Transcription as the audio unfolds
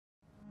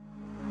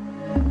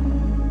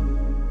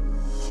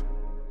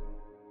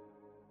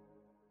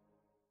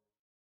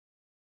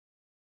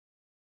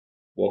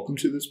welcome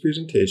to this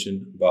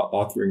presentation about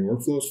authoring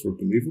workflows for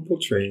believable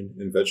terrain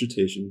and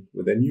vegetation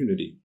within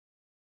Unity.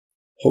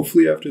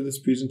 Hopefully after this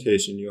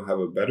presentation, you'll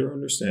have a better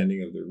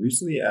understanding of the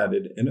recently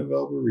added and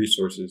available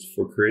resources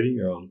for creating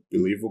your own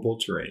believable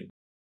terrain.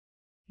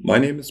 My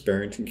name is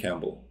Barrington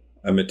Campbell.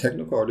 I'm a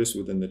technical artist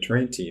within the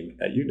terrain team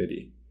at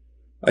Unity.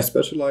 I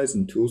specialize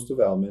in tools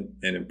development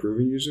and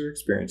improving user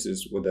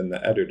experiences within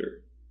the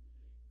editor.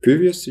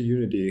 Previous to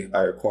Unity,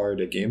 I acquired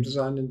a game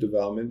design and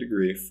development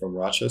degree from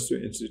Rochester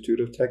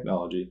Institute of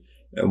Technology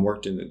and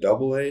worked in the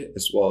AA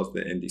as well as the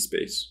indie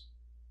space.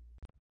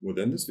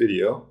 Within this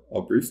video,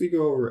 I'll briefly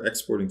go over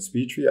exporting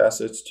SpeedTree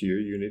assets to your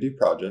Unity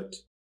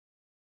project,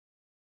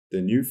 the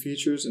new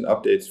features and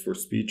updates for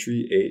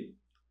SpeedTree 8,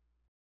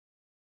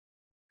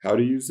 how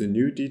to use the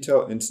new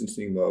detail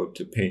instancing mode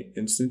to paint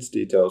instance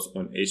details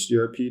on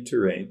HDRP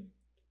terrain,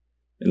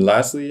 and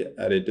lastly,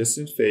 add a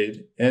distance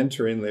fade and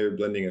terrain layer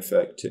blending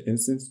effect to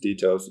instance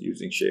details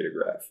using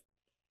SIGGRAPH.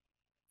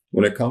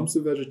 When it comes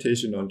to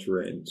vegetation on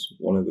terrains,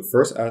 one of the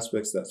first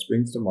aspects that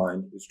springs to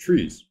mind is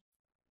trees.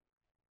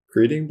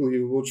 Creating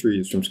believable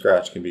trees from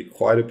scratch can be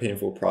quite a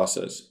painful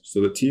process,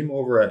 so the team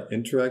over at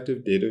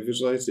Interactive Data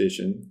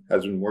Visualization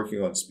has been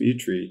working on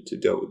SpeedTree to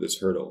deal with this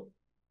hurdle.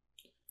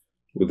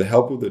 With the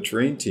help of the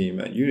terrain team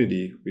at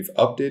Unity, we've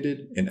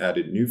updated and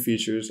added new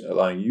features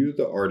allowing you,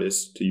 the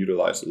artist, to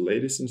utilize the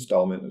latest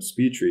installment of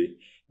SpeedTree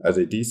as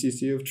a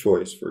DCC of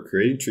choice for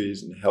creating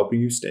trees and helping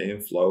you stay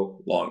in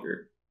flow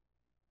longer.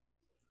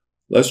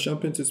 Let's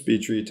jump into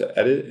SpeedTree to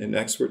edit and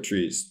export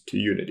trees to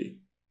Unity.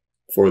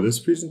 For this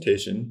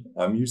presentation,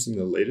 I'm using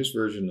the latest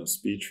version of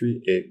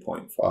SpeedTree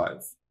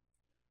 8.5.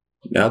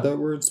 Now that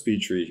we're in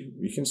SpeedTree,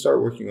 we can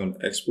start working on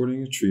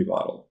exporting a tree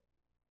model.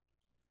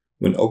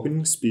 When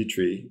opening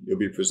SpeedTree, you'll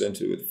be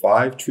presented with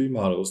 5 tree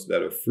models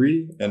that are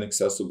free and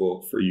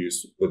accessible for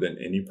use within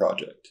any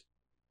project.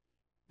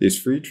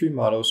 These free tree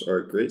models are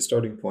a great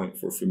starting point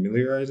for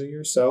familiarizing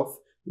yourself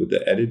with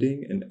the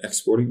editing and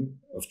exporting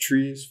of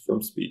trees from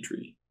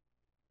SpeedTree.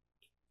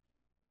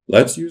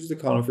 Let's use the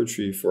conifer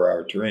tree for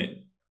our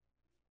terrain.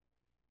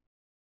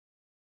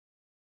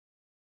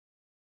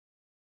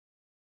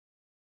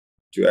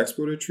 To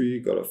export a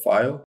tree, go to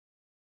File,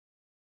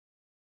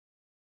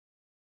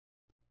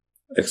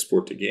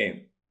 Export to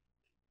Game.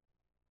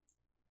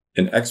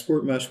 An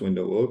export mesh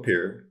window will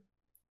appear.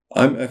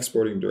 I'm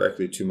exporting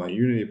directly to my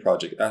Unity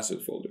project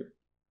asset folder.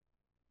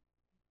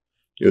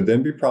 You'll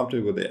then be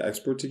prompted with the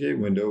Export to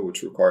Game window,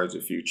 which requires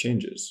a few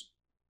changes.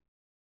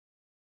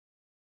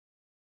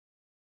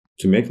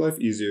 To make life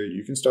easier,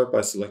 you can start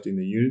by selecting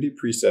the Unity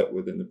preset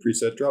within the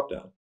preset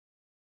dropdown.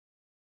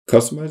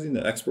 Customizing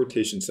the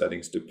exportation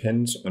settings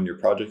depends on your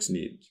project's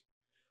needs.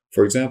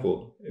 For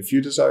example, if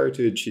you desire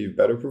to achieve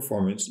better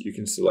performance, you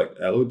can select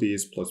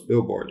LODs plus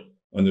billboard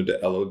under the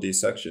LOD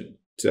section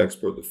to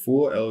export the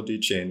full LOD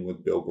chain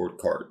with billboard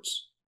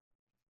cards.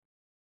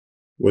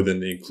 Within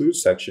the Include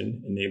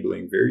section,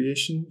 enabling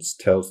variations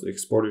tells the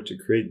exporter to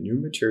create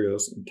new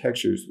materials and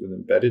textures with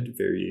embedded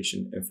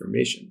variation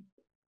information.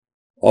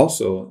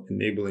 Also,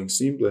 enabling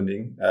scene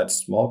blending adds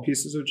small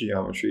pieces of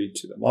geometry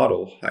to the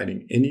model,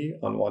 hiding any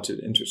unwanted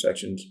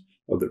intersections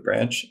of the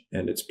branch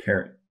and its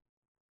parent.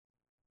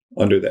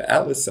 Under the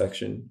Atlas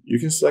section, you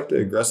can select the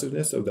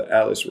aggressiveness of the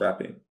Atlas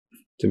wrapping.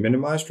 To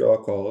minimize draw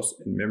calls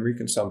and memory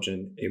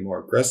consumption, a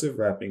more aggressive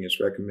wrapping is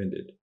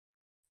recommended.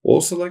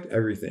 We'll select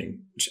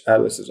everything, which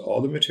atlases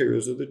all the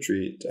materials of the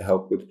tree to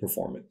help with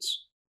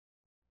performance.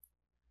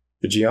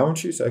 The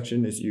geometry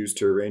section is used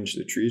to arrange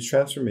the tree's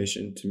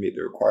transformation to meet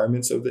the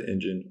requirements of the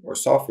engine or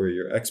software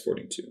you're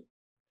exporting to.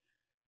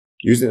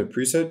 Using the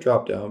preset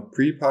dropdown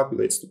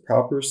pre-populates the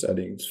proper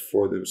settings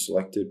for the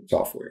selected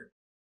software.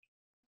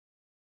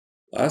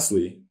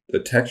 Lastly, the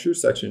texture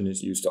section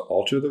is used to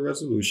alter the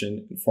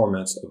resolution and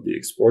formats of the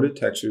exported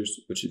textures,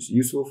 which is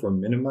useful for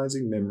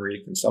minimizing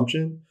memory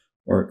consumption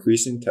or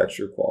increasing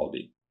texture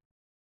quality.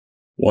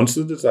 Once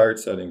the desired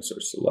settings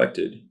are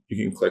selected,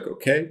 you can click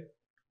OK,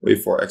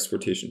 wait for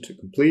exportation to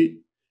complete,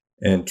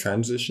 and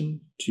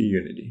transition to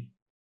Unity.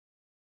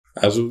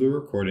 As of the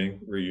recording,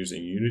 we're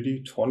using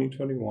Unity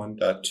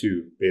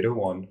 2021.2 Beta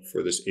 1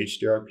 for this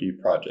HDRP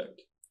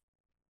project.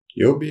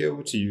 You'll be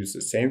able to use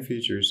the same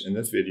features in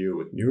this video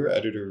with newer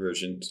editor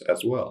versions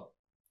as well.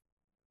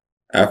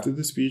 After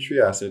the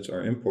SpeedTree assets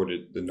are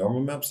imported, the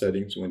normal map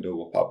settings window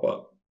will pop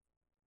up.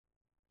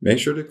 Make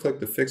sure to click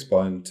the Fix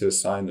button to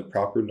assign the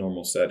proper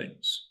normal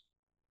settings.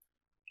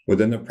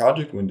 Within the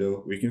project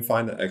window, we can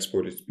find the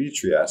exported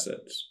SpeedTree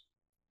assets.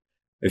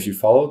 If you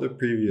follow the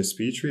previous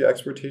SpeedTree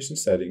exportation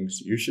settings,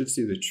 you should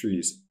see the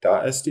trees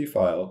 .sd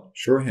file,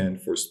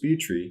 shorthand for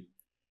SpeedTree,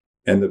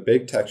 and the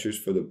baked textures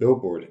for the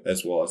billboard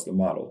as well as the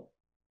model.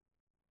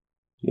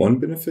 One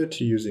benefit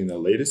to using the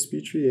latest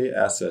SpeedTree 8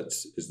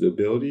 assets is the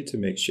ability to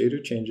make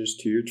shader changes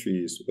to your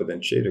trees within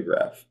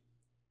SIGGRAPH.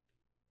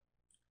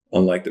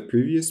 Unlike the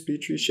previous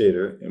SpeedTree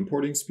shader,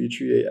 importing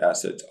SpeedTree 8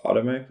 assets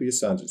automatically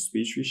assigns a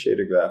SpeedTree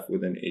shader graph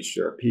within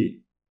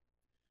HDRP.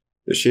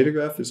 The shader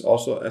graph is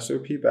also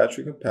SRP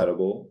battery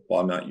compatible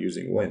while not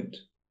using wind.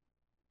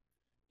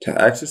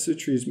 To access the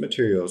tree's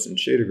materials in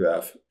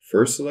ShaderGraph,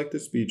 first select the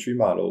SpeedTree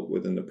model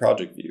within the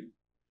project view.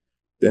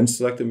 Then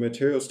select the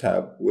Materials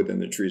tab within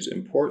the tree's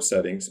Import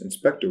Settings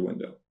Inspector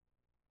window.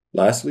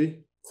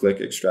 Lastly, click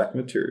Extract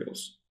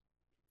Materials.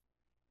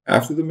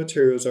 After the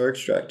materials are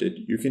extracted,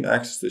 you can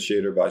access the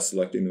shader by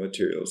selecting the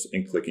materials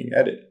and clicking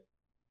Edit.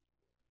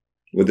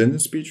 Within the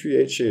SpeedTree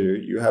 8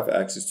 shader, you have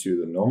access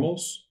to the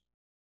normals,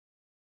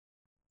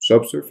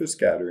 subsurface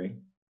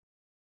scattering,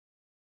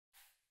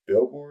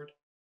 billboard,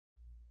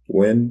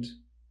 wind,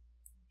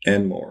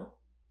 and more.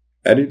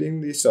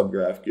 Editing the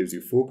subgraph gives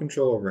you full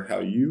control over how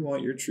you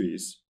want your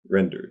trees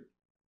rendered.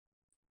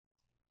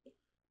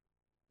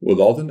 With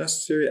all the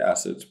necessary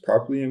assets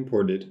properly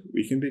imported,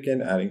 we can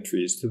begin adding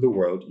trees to the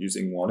world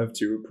using one of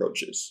two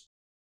approaches.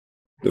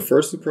 The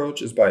first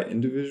approach is by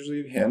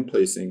individually hand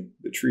placing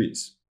the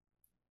trees.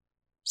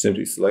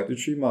 Simply select the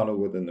tree model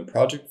within the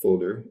project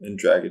folder and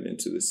drag it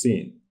into the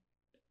scene.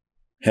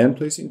 Hand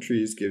placing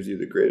trees gives you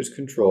the greatest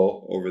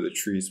control over the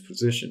tree's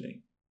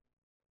positioning.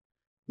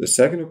 The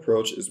second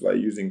approach is by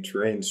using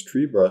Terrain's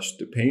tree brush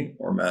to paint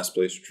or mass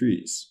place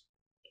trees.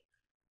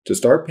 To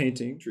start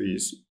painting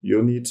trees,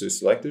 you'll need to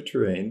select the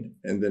terrain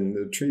and then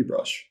the tree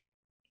brush.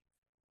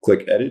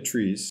 Click Edit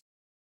Trees,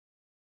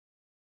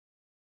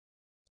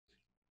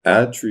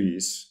 Add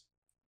Trees,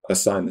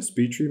 assign the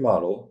SpeedTree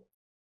model,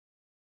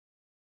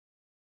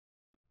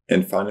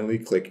 and finally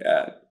click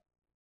Add.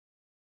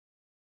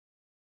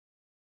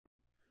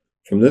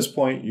 From this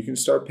point, you can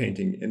start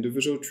painting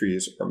individual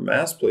trees or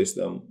mass place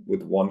them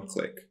with one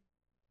click.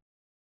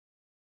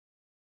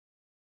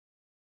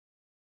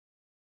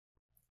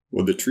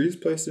 With the trees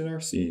placed in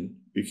our scene,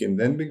 we can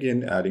then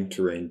begin adding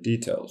terrain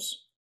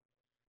details.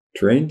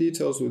 Terrain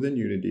details within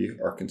Unity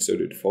are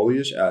considered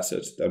foliage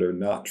assets that are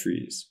not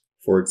trees.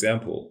 For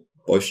example,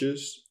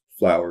 bushes,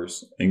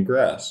 flowers, and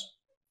grass.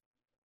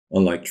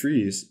 Unlike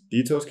trees,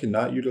 details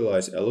cannot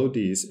utilize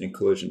LODs in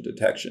collision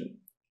detection,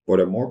 but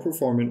are more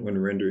performant when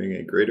rendering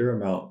a greater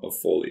amount of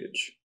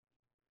foliage.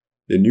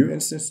 The new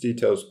instance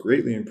details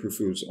greatly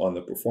improves on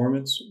the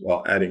performance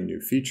while adding new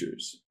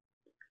features.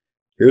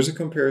 Here's a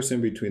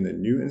comparison between the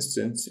new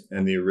instance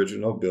and the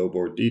original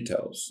billboard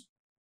details.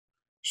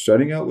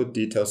 Starting out with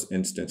details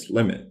instance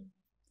limit.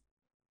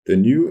 The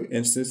new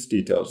instance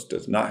details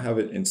does not have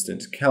an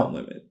instance count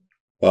limit,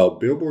 while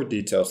billboard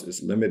details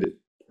is limited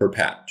per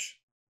patch.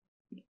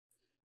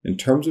 In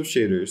terms of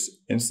shaders,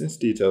 instance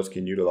details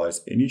can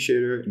utilize any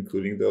shader,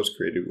 including those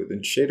created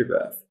within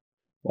ShaderGraph,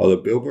 while the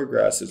billboard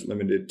grass is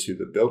limited to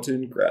the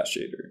built-in grass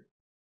shader.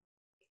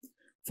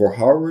 For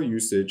hardware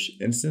usage,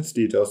 instance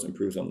details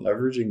improves on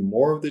leveraging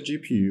more of the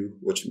GPU,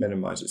 which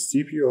minimizes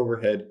CPU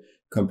overhead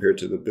compared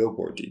to the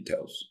billboard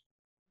details.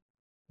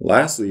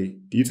 Lastly,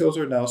 details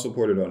are now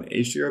supported on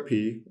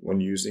HDRP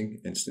when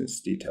using instance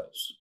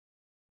details.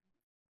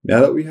 Now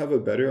that we have a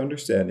better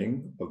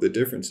understanding of the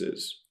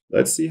differences,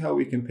 let's see how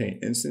we can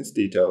paint instance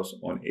details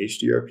on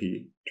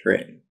HDRP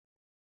terrain.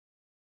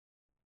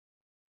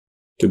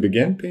 To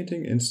begin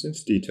painting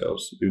instance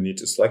details, you need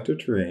to select a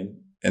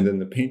terrain and then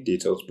the Paint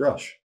Details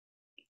brush.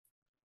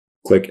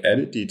 Click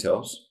Edit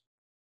Details,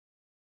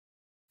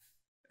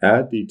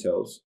 Add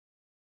Details,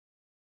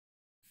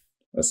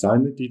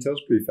 assign the Details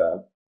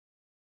prefab,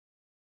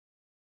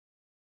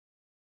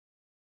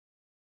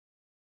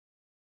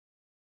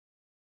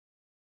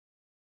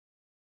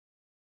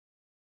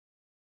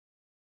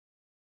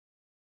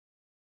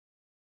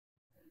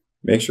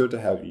 make sure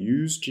to have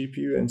Use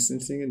GPU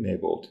Instancing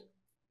enabled,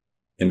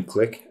 and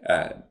click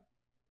Add.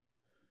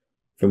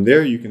 From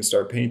there, you can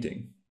start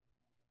painting.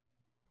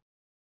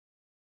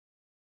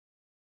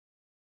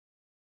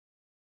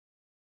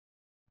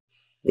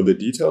 With the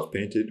details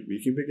painted,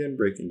 we can begin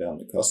breaking down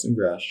the custom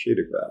grass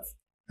shader graph,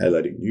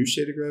 highlighting new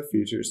shader graph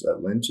features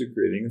that lend to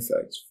creating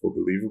effects for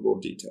believable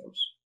details.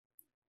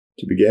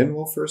 To begin,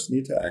 we'll first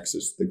need to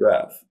access the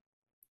graph.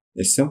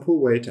 A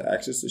simple way to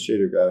access the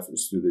shader graph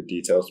is through the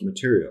Details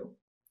material.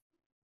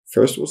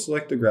 First, we'll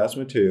select the grass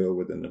material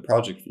within the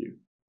project view.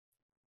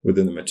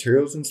 Within the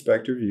Materials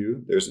Inspector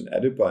view, there's an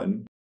Edit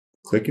button.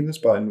 Clicking this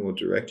button will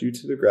direct you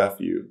to the graph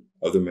view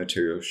of the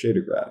material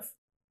shader graph.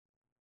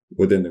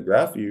 Within the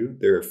graph view,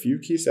 there are a few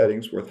key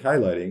settings worth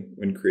highlighting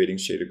when creating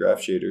shader graph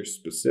shaders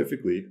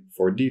specifically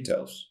for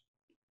details.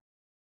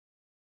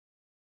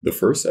 The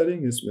first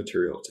setting is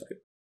Material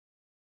Type.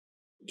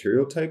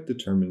 Material type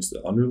determines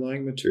the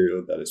underlying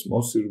material that is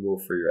most suitable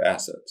for your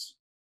assets,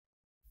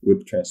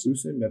 with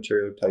translucent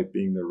material type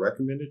being the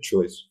recommended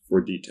choice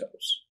for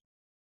details.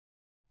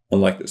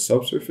 Unlike the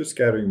subsurface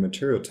scattering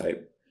material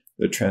type,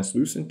 the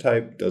translucent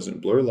type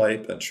doesn't blur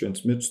light that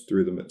transmits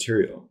through the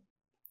material.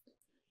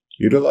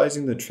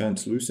 Utilizing the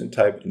translucent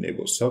type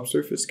enables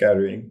subsurface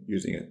scattering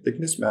using a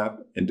thickness map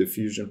and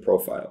diffusion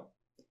profile.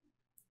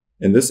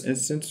 In this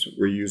instance,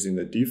 we're using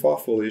the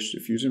default foliage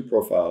diffusion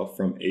profile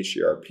from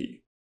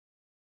HDRP.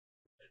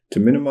 To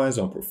minimize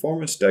on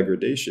performance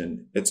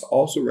degradation, it's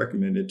also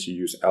recommended to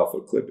use alpha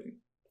clipping.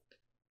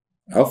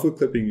 Alpha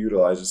clipping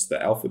utilizes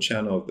the alpha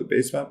channel of the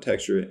base map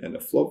texture and the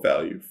float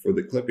value for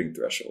the clipping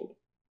threshold.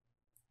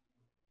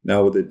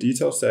 Now with the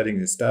detail setting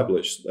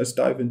established, let's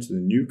dive into the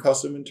new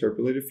custom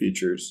interpolator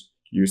features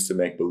used to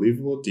make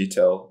believable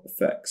detail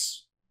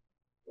effects.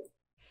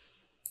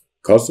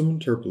 Custom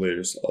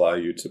interpolators allow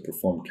you to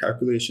perform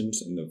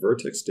calculations in the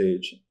vertex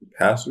stage and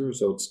pass the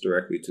results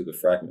directly to the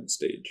fragment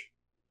stage.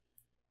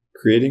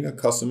 Creating a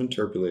custom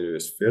interpolator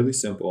is fairly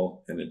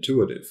simple and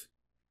intuitive.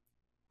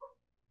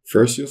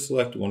 First, you'll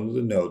select one of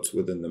the nodes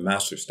within the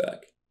master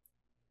stack.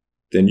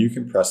 Then you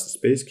can press the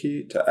space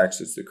key to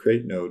access the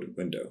Create Node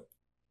window.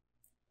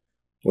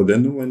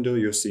 Within the window,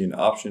 you'll see an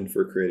option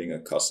for creating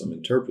a custom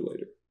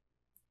interpolator.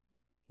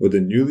 With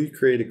the newly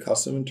created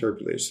custom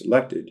interpolator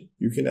selected,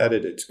 you can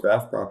edit its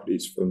graph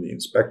properties from the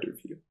inspector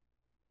view.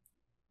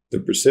 The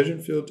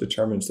precision field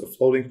determines the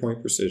floating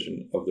point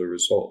precision of the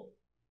result.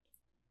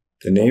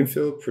 The name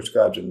field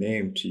prescribes a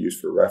name to use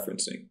for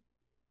referencing.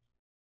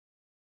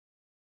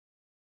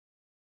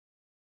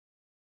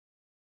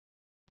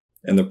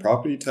 And the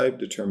property type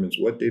determines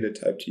what data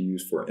type to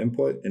use for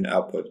input and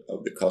output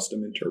of the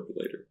custom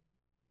interpolator.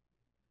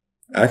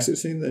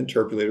 Accessing the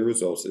interpolator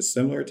results is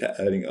similar to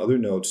adding other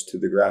nodes to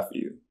the graph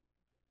view.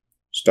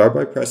 Start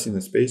by pressing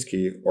the space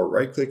key or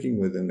right-clicking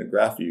within the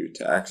graph view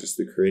to access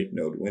the Create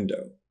Node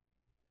window.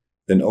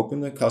 Then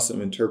open the Custom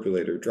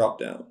Interpolator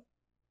dropdown.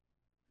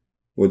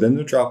 Within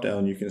the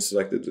dropdown, you can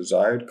select the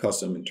desired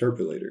custom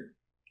interpolator.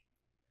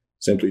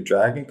 Simply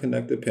drag and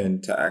connect the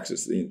pin to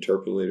access the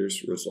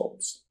interpolator's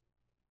results.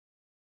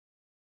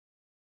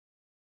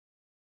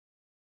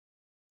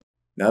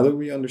 Now that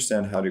we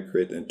understand how to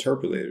create the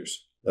interpolators,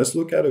 let's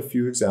look at a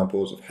few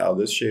examples of how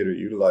this shader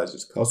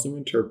utilizes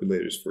custom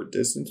interpolators for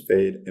distance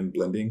fade and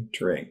blending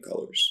terrain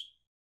colors.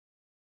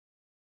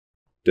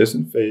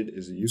 Distance fade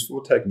is a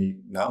useful technique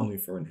not only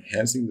for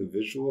enhancing the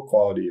visual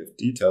quality of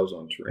details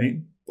on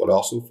terrain, but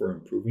also for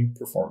improving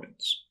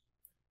performance.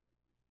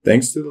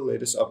 Thanks to the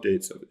latest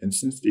updates of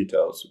instance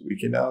details, we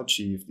can now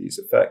achieve these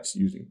effects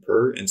using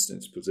per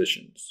instance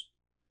positions.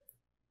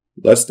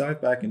 Let's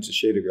dive back into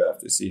ShaderGraph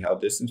to see how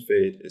distance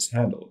fade is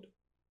handled.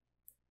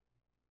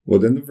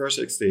 Within the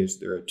vertex stage,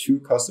 there are two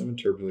custom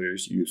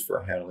interpolators used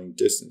for handling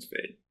distance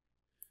fade.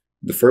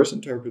 The first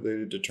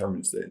interpolator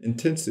determines the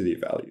intensity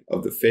value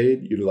of the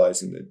fade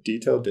utilizing the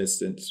detail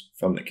distance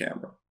from the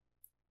camera.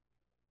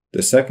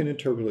 The second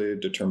interpolator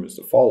determines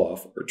the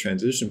fall-off or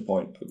transition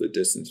point of the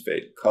distance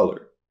fade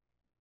color.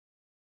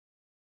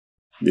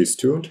 These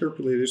two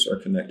interpolators are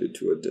connected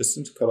to a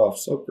distance cutoff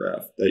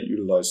subgraph that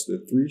utilizes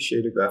the three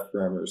ShaderGraph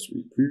parameters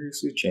we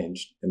previously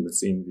changed in the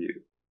scene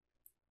view.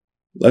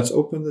 Let's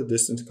open the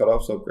distance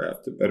cutoff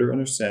subgraph to better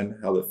understand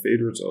how the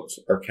fade results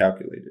are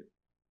calculated.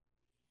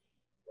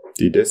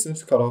 The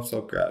distance cutoff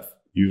subgraph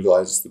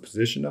utilizes the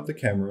position of the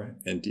camera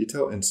and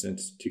detail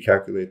instance to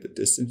calculate the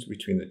distance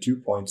between the 2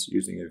 points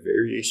using a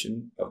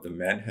variation of the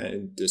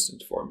Manhattan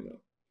distance formula.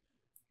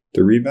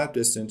 The remap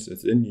distance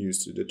is then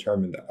used to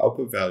determine the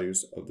output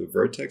values of the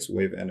vertex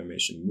wave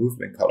animation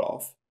movement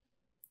cutoff,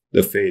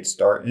 the fade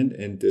start and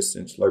end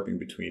distance lerping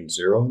between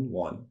 0 and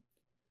 1,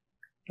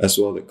 as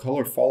well as the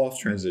color fall-off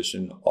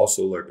transition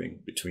also lerping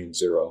between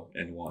 0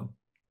 and 1.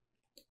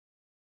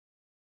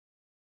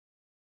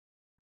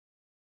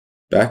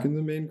 Back in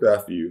the main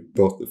graph view,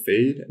 both the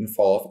fade and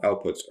fall-off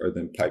outputs are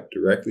then piped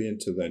directly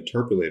into the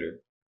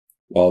interpolator,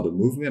 while the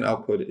movement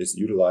output is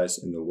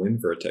utilized in the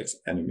wind vertex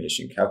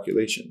animation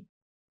calculation.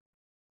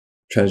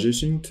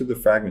 Transitioning to the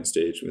fragment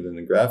stage within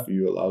the graph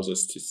view allows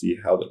us to see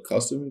how the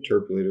custom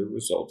interpolator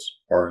results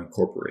are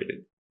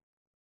incorporated.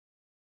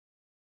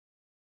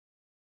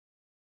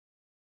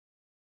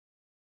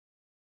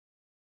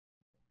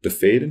 The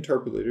fade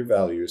interpolator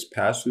value is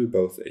passed through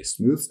both a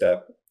smooth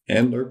step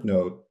and lerp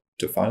node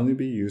to finally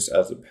be used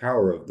as the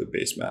power of the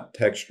base map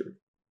texture.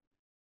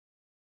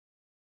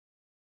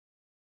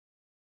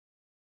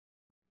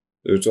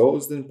 The result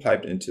is then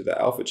piped into the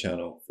alpha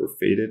channel for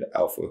faded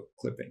alpha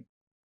clipping.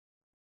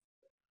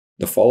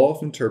 The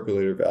fall-off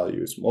interpolator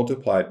value is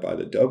multiplied by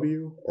the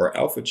W or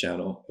alpha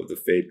channel of the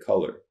fade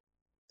color.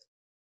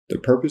 The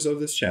purpose of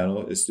this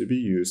channel is to be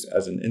used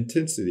as an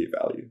intensity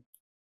value.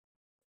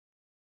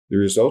 The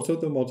result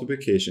of the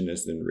multiplication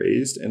is then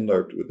raised and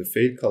lerped with the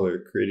fade color,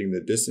 creating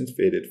the distance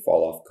faded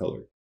fall-off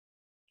color.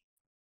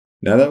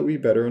 Now that we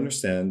better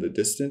understand the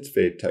distance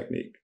fade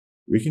technique,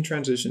 we can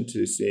transition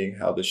to seeing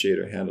how the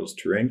shader handles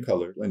terrain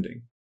color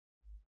blending.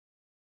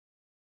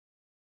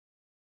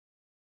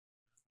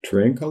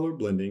 Terrain color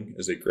blending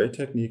is a great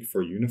technique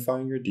for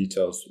unifying your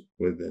details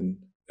within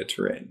a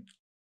terrain.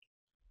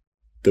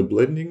 The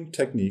blending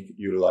technique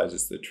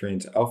utilizes the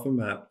terrain's alpha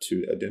map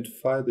to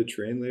identify the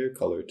terrain layer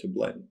color to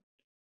blend.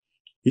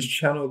 Each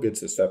channel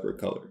gets a separate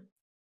color.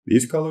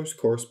 These colors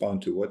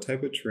correspond to what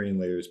type of terrain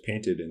layer is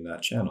painted in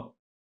that channel.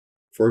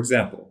 For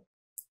example,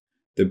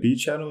 the B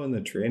channel in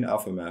the terrain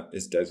alpha map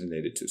is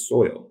designated to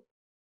soil.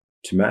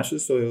 To match the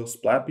soil,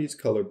 Splat B's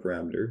color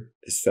parameter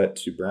is set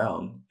to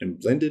brown and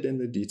blended in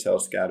the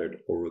details scattered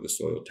over the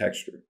soil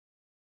texture.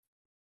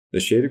 The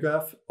shader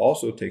graph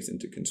also takes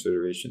into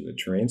consideration the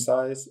terrain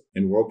size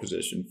and world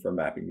position for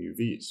mapping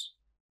UVs.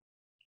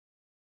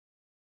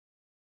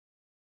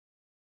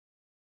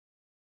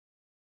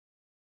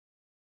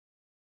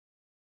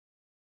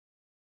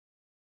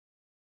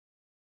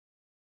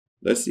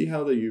 Let's see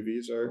how the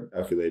UVs are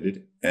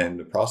calculated and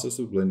the process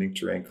of blending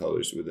terrain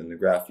colors within the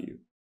graph view.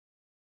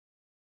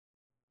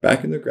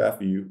 Back in the graph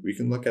view, we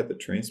can look at the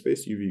terrain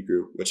space UV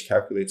group, which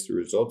calculates the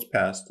results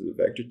passed to the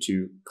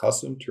Vector2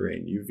 custom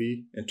terrain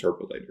UV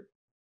interpolator.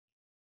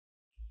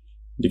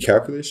 The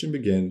calculation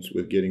begins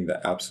with getting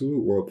the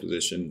absolute world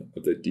position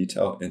of the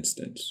detail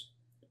instance.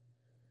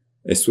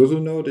 A swizzle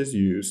node is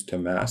used to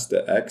mask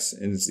the X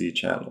and Z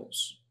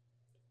channels.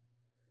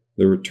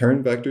 The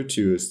return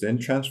Vector2 is then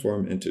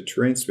transformed into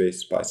terrain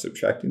space by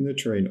subtracting the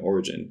terrain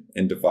origin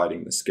and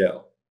dividing the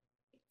scale.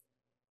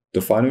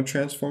 The final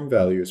transform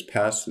value is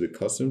passed to the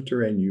custom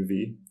terrain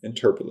UV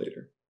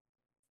interpolator.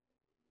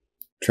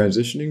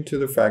 Transitioning to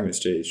the fragment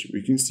stage,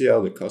 we can see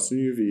how the custom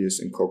UV is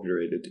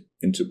incorporated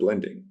into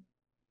blending.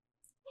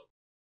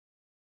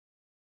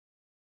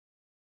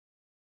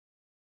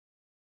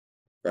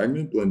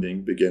 Fragment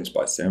blending begins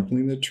by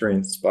sampling the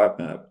terrain spot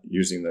map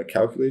using the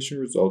calculation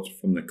results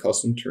from the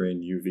custom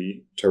terrain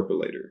UV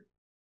interpolator.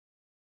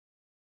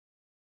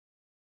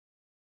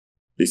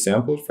 The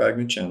sampled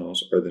fragment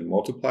channels are then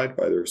multiplied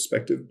by their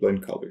respective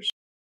blend colors.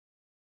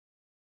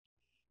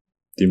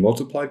 The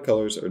multiplied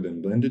colors are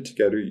then blended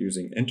together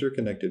using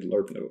interconnected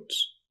lerp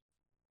nodes.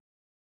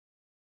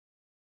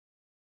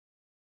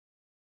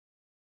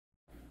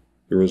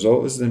 The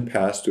result is then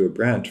passed to a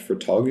branch for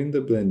toggling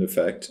the blend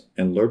effect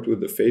and lerped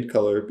with the fade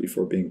color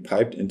before being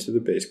piped into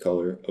the base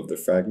color of the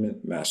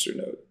fragment master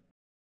node.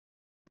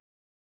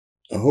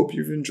 I hope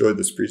you've enjoyed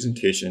this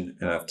presentation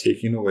and have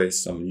taken away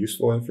some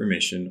useful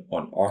information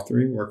on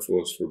authoring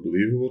workflows for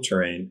believable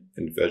terrain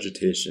and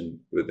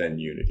vegetation within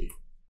Unity.